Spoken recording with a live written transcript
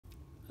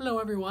Hello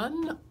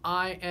everyone,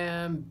 I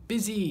am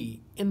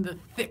busy in the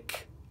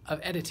thick of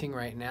editing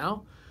right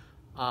now.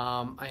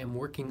 I am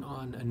working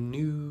on a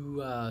new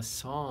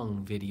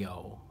song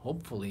video,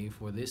 hopefully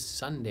for this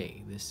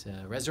Sunday, this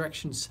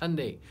Resurrection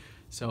Sunday.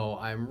 So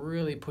I'm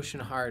really pushing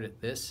hard at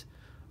this.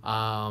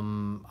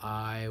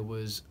 I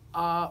was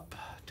up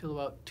till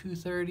about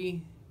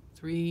 2:30,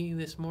 3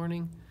 this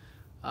morning,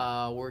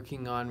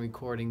 working on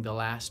recording the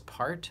last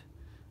part.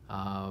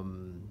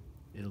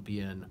 It'll be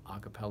an a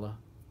cappella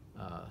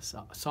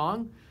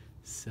song,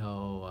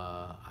 so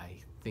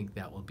I think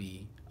that will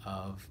be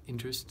of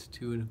interest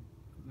to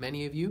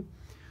many of you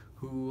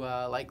who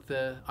like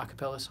the a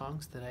cappella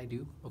songs that I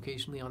do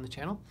occasionally on the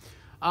channel.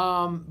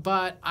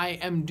 But I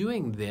am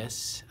doing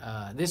this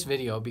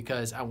video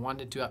because I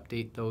wanted to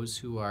update those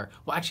who are,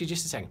 well, actually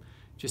just a second,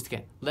 just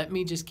again, let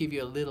me just give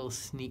you a little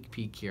sneak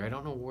peek here. I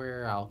don't know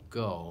where I'll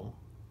go.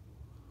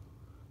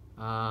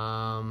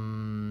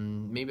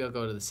 Maybe I'll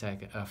go to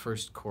the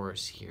first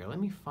chorus here. Let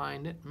me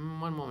find it.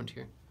 One moment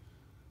here.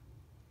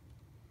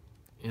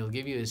 It'll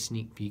give you a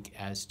sneak peek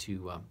as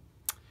to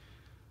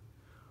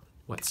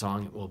what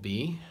song it will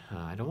be.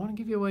 I don't want to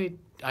give you away.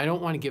 I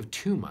don't want to give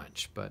too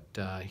much, but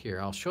here,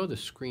 I'll show the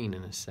screen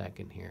in a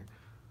second here.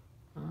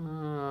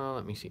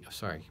 Let me see. Oh,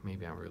 sorry,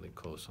 maybe I'm really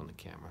close on the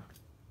camera.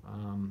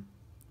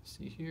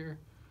 See here.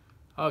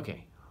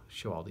 Okay,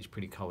 show all these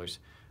pretty colors.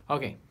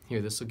 Okay,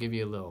 here, this will give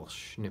you a little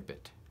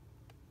snippet.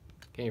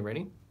 Okay,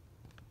 ready?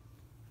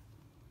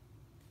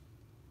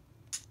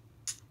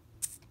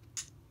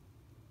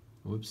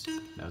 Whoops,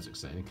 that was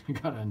exciting. I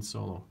got it on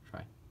solo.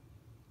 Try.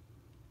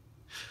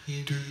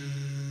 Is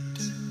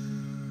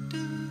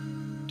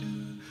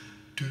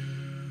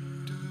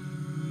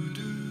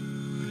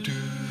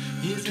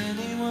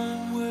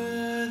anyone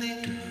worthy?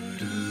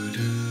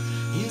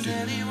 Is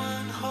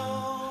anyone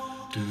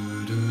whole?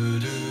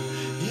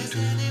 Is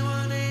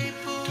anyone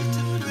able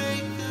to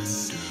break the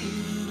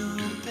seal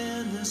and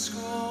open the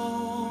scroll?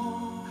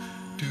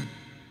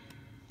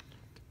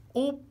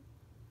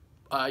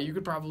 Oh, you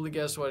could probably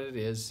guess what it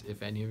is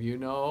if any of you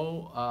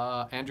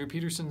know Andrew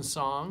Peterson's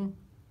song,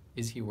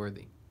 Is He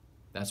Worthy?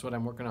 That's what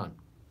I'm working on.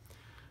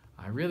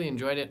 I really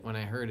enjoyed it when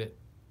I heard it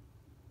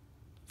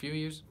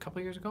a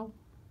couple years ago.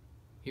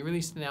 He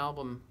released an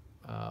album,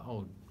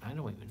 oh, I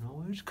don't even know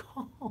what it's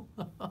called.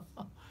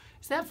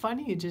 Is that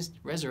funny? It just,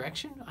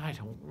 Resurrection? I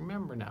don't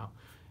remember now.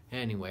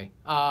 Anyway,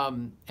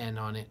 and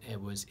on it, it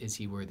was Is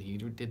He Worthy? He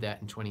did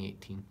that in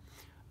 2018.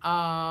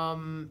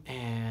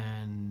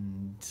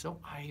 And so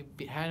I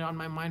had it on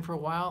my mind for a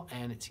while,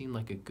 and it seemed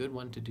like a good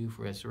one to do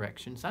for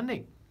Resurrection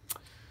Sunday.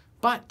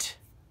 But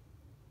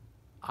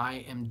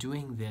I am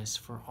doing this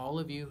for all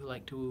of you who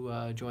like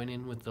to join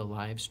in with the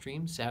live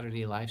stream,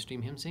 Saturday live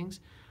stream hymn sings.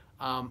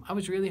 I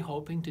was really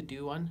hoping to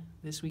do one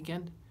this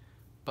weekend,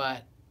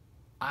 but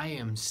I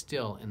am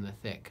still in the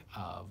thick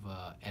of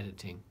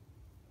editing.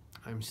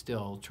 I'm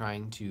still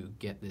trying to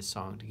get this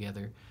song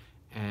together,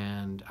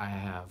 and I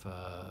have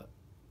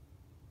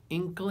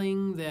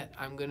inkling that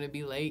I'm gonna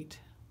be late.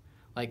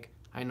 Like,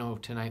 I know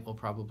tonight will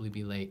probably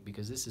be late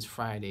because this is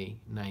Friday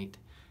night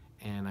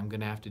and I'm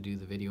gonna have to do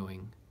the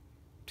videoing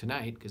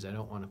tonight because I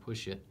don't want to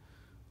push it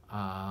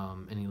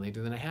any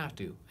later than I have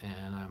to,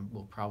 and I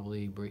will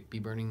probably be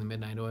burning the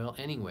midnight oil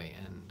anyway,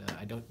 and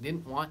I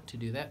didn't want to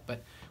do that.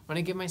 But when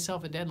I give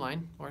myself a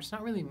deadline, or it's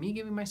not really me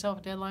giving myself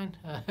a deadline,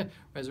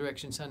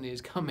 Resurrection Sunday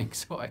is coming,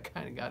 so I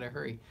kind of gotta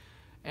hurry.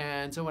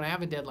 And so when I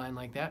have a deadline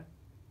like that,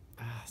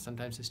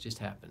 sometimes this just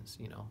happens,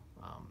 you know.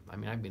 I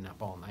mean, I've been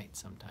up all night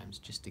sometimes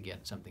just to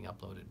get something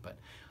uploaded, but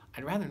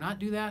I'd rather not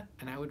do that,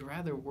 and I would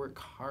rather work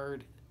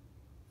hard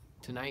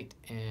tonight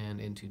and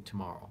into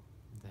tomorrow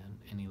than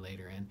any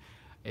later. And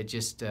it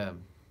just, I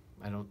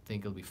don't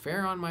think it'll be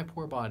fair on my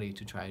poor body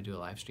to try to do a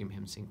live stream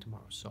hymn sing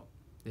tomorrow. So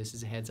this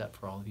is a heads up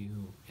for all of you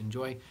who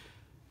enjoy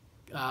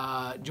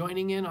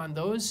joining in on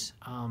those,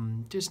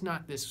 just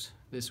not this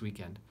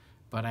weekend,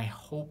 but I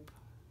hope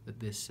that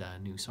this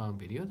new song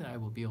video that I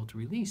will be able to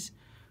release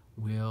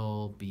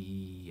will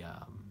be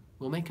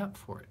will make up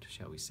for it,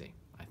 shall we say.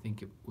 I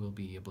think it will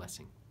be a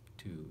blessing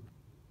to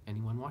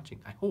anyone watching,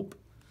 I hope.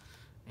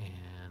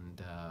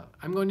 And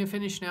I'm going to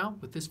finish now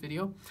with this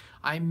video.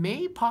 I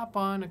may pop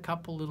on a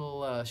couple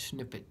little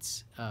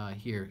snippets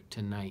here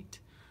tonight,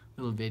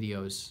 little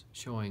videos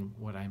showing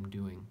what I'm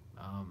doing.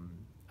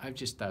 I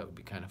just thought it would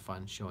be kind of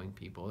fun showing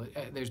people.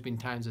 There's been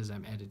times as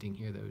I'm editing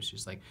here that it was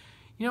just like,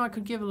 you know, I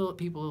could give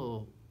people a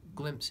little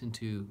glimpse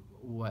into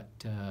what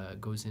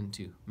goes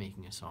into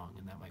making a song,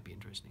 and that might be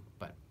interesting.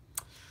 But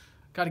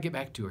got to get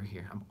back to her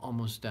here. I'm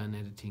almost done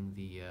editing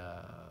the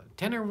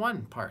tenor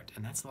 1 part,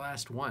 and that's the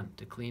last one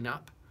to clean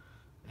up.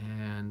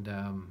 And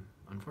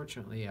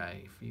unfortunately,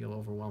 I feel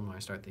overwhelmed when I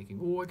start thinking,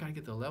 oh, I got to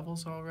get the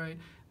levels all right,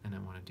 and I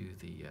want to do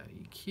the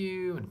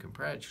EQ and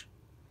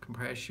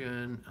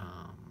compression,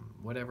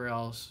 whatever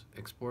else,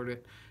 export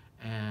it,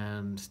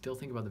 and still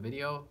think about the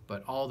video,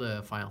 but all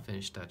the final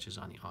finished touches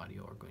on the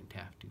audio are going to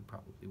have to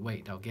probably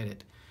wait. I'll get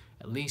it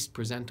at least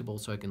presentable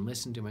so I can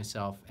listen to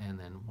myself, and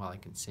then while I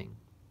can sing.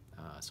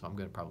 So I'm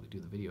going to probably do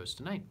the videos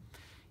tonight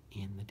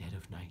in the dead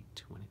of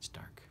night when it's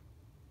dark.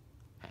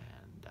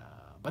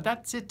 But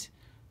that's it.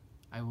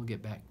 I will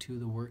get back to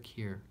the work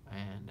here.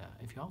 And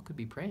if y'all could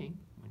be praying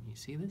when you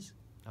see this,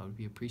 that would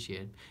be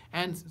appreciated.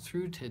 And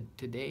through to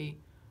today,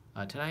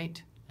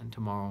 tonight, and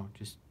tomorrow,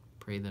 just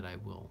pray that I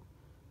will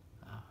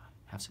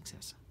have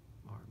success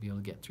or be able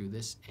to get through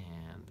this,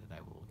 and that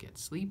I will get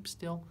sleep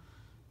still.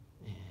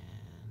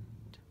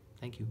 And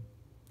thank you.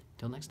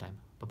 Till next time.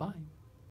 Bye-bye.